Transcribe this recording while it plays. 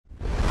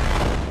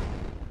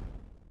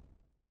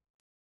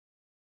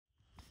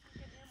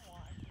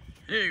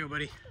There you go,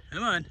 buddy.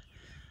 Come on.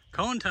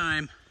 Cone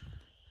time.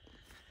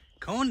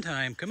 Cone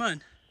time. Come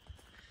on.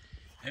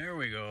 There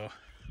we go.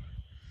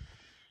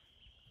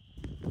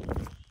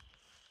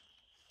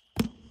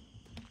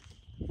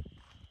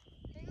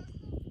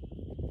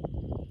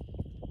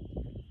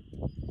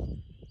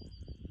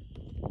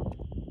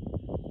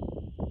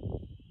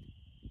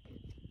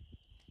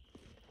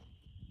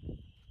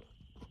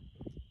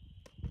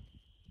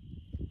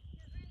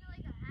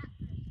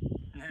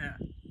 Yeah.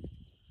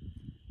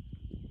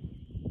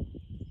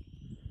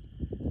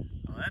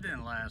 Well, that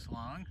didn't last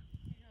long.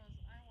 He goes,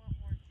 I want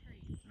more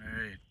treats.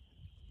 Right.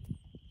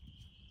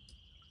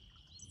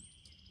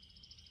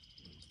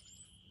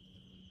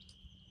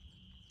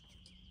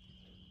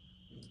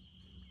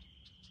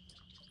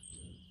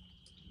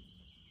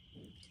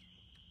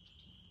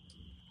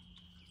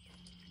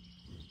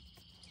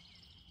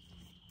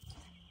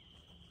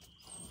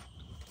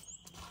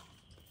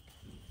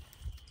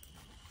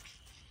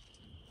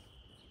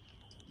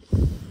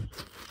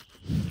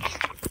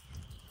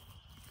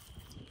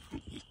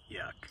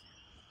 Yuck.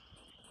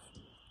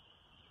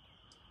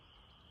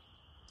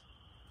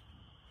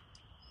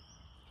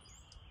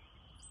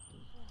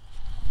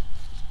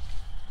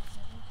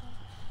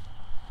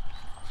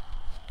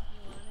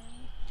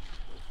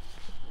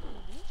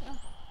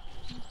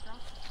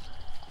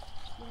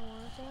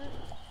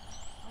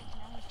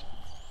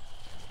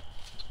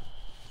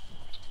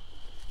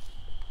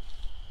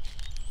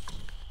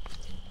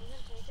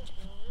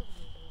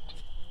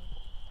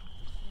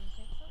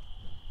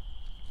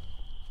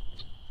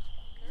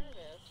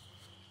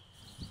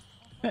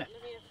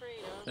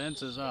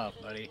 Fence is off,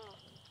 buddy.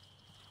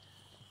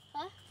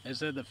 Huh? I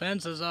said the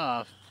fence is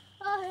off.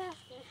 Oh, yeah. I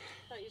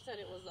thought you said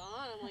it was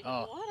on. I'm like,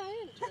 Oh. what? I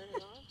didn't turn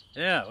it on.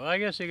 Yeah, well, I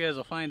guess you guys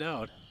will find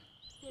out.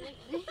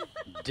 Who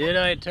Did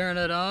I turn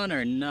it on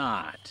or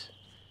not?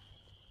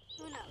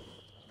 knows?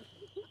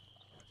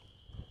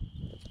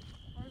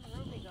 Where's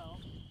Ruby go?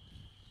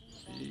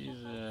 She's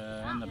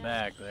in the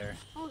back there.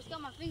 Almost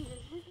got my fingers.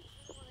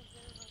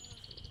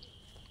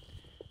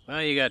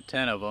 Well, you got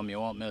 10 of them. You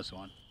won't miss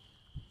one.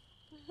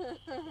 Hi,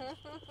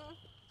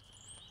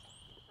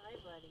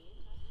 buddy.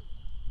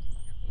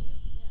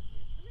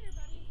 Come here,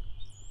 buddy.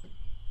 There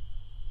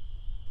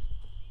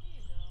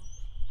you go.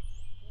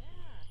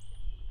 Yeah.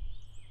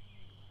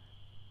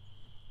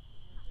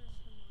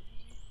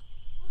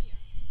 Oh,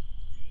 yeah.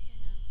 Take a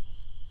handful.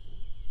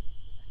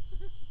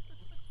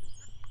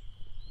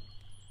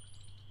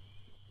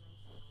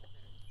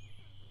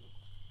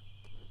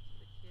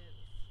 The kids.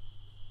 They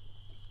can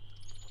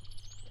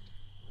have some.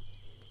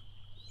 They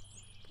won't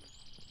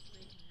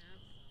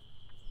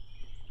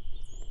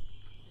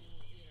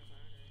eat them out of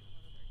their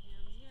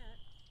hands yet.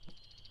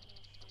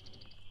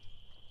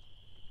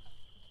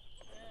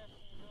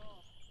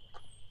 There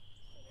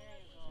you go. There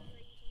you go.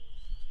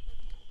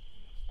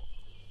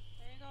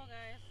 There you go,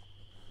 guys.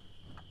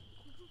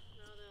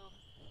 Now they'll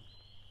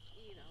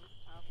eat them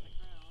off the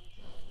ground.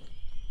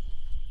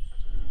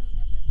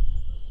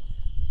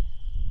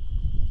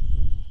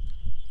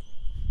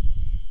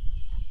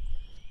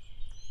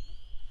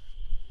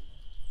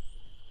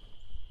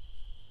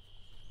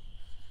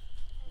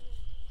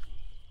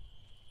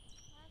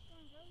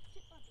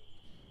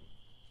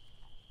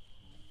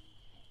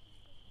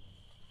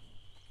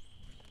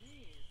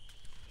 Jeez.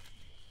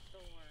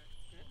 Thor.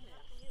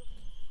 Goodness.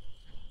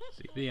 Is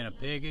he being a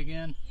pig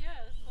again?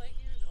 Yes, like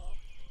usual.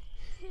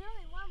 There's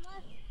only one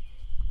left.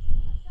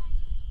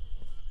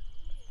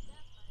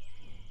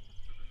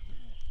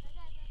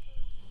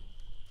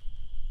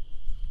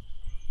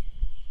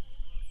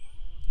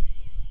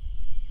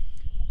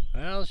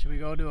 Well, should we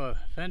go do a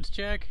fence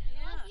check?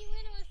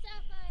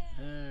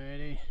 Yeah.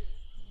 Alrighty.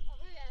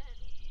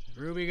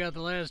 Ruby got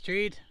the last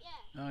treat?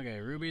 Okay,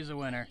 Ruby's a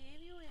winner.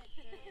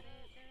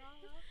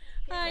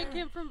 Hi,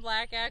 Kim from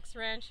Black Axe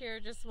Ranch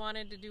here. Just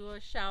wanted to do a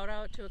shout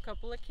out to a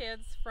couple of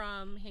kids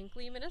from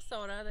Hinckley,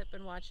 Minnesota that have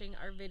been watching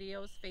our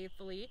videos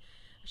faithfully.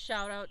 A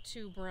shout out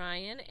to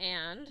Brian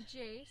and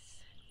Jace.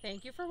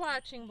 thank you for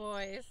watching,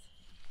 boys.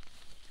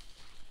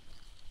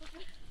 It's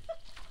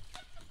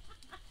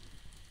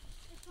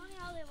funny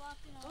how they walk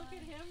in a line. Look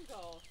at him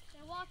go.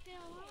 They walk in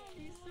a line.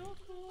 He's so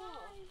cool.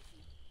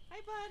 Hi,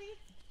 buddy.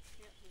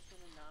 Yep, he's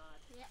gonna nod.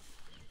 Yep.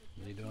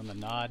 Is he doing the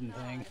nodding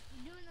thing?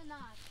 He's doing the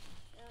nod.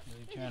 Is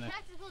he It's trying a to?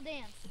 tactical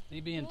dance. Is he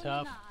being Doing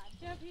tough? the nod.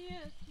 Yep, he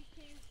is. He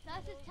came.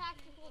 That's his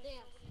tactical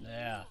dance.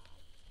 Yeah.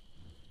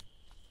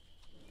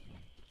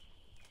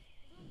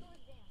 Doing the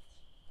dance.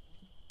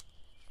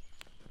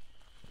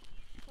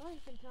 Well, you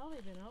can tell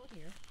they've been out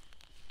here.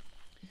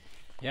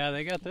 Yeah,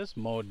 they got this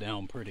mowed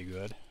down pretty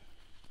good. They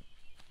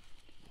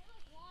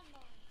like lawn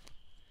mowing.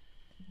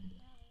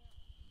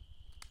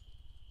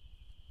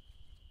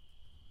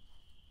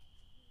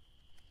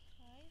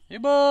 Here,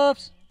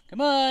 Bubs!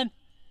 Come on!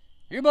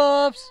 Here,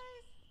 Bubs!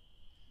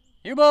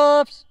 Here,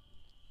 Bubs!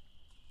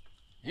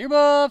 Here,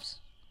 Bubs!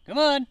 Come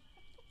on!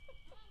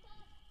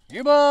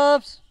 Here,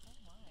 Bubs!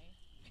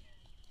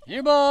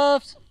 Here,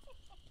 Bubs!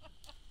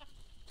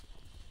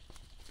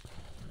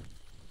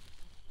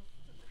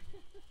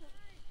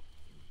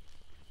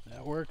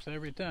 That works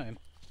every time.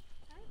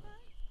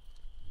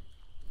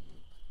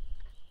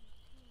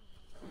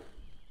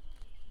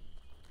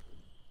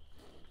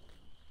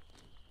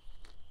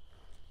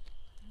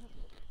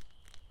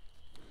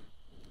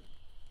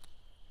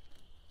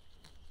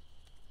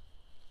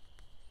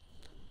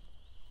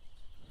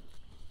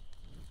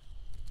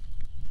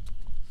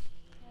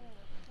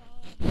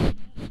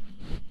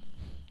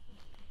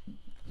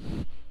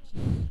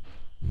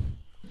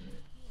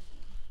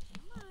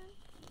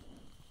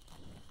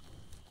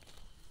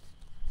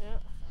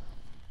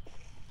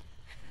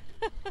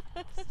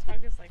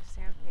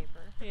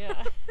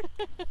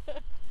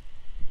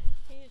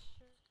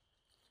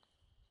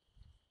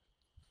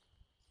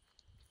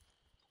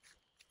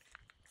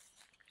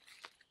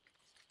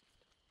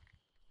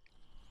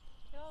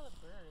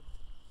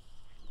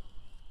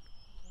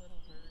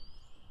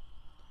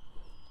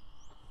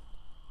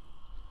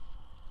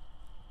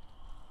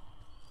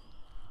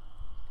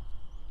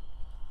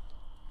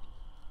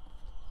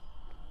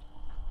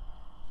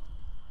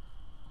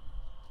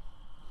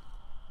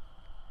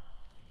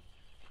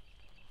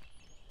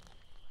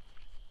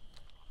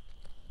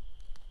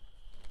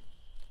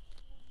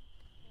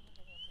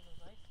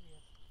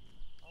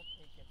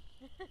 like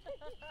it.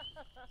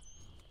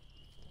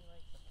 He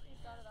likes the free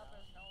He's got it up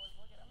handout. his nose.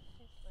 Look at him.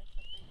 He likes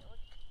the free look.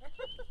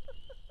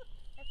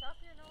 It's up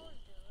your nose,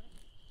 dude.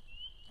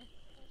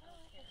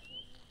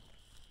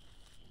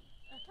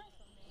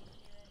 Some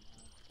mangy right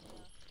now.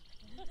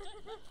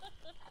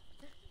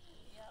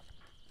 Yep.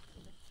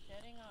 Just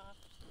shedding off.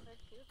 They're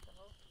cute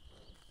though.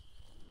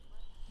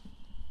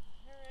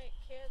 Alright,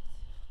 kids.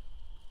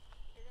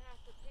 You're gonna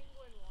have to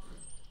penguin walk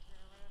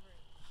or whatever.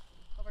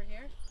 Over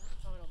here?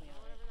 Oh, it'll be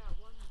alright.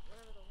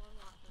 Whatever the one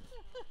walker is.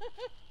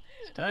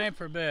 It's time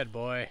for bed,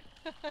 boy.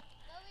 But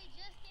we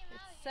just came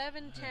out It's here.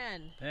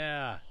 7:10.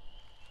 Yeah.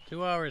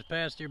 2 hours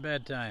past your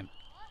bedtime.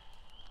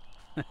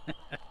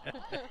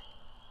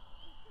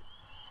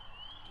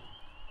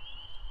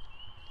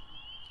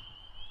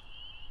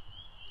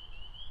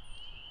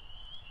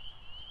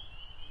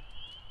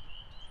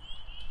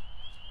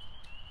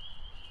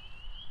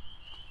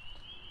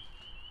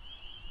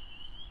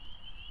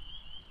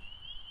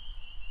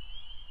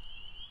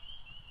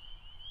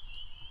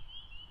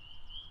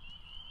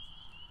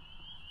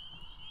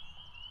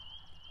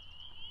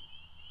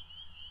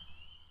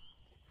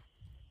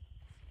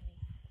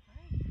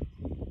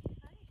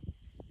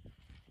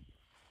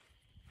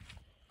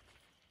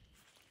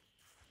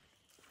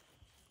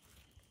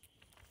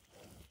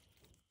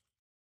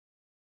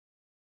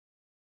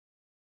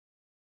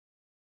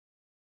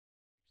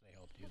 They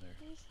helped you there.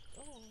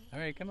 All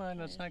right, come on.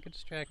 Let's not get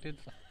distracted.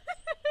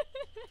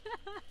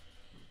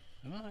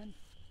 Come on.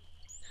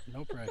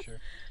 No pressure.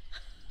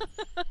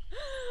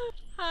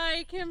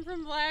 Hi, Kim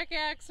from Black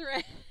Axe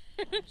Ranch.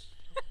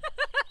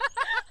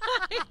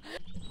 Hi.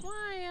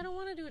 Why? I don't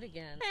want to do it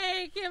again.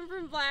 Hey, Kim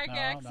from Black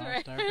Axe No,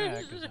 Ranch. start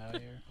back. 'Cause now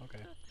you're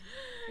okay.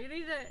 You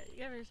need to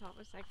give yourself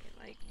a second,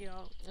 like, you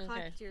know,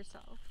 collect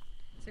yourself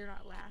so you're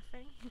not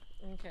laughing.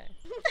 Okay.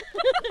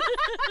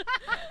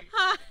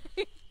 Hi.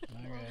 All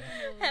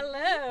right.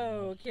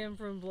 Hello, Kim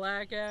from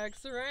Black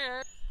Axe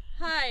Ranch.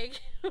 Hi.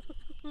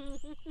 All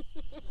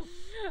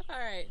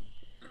right.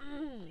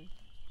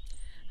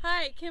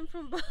 Hi, Kim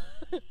from.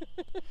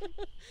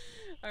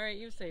 All right,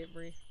 you say it,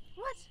 Bre.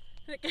 What?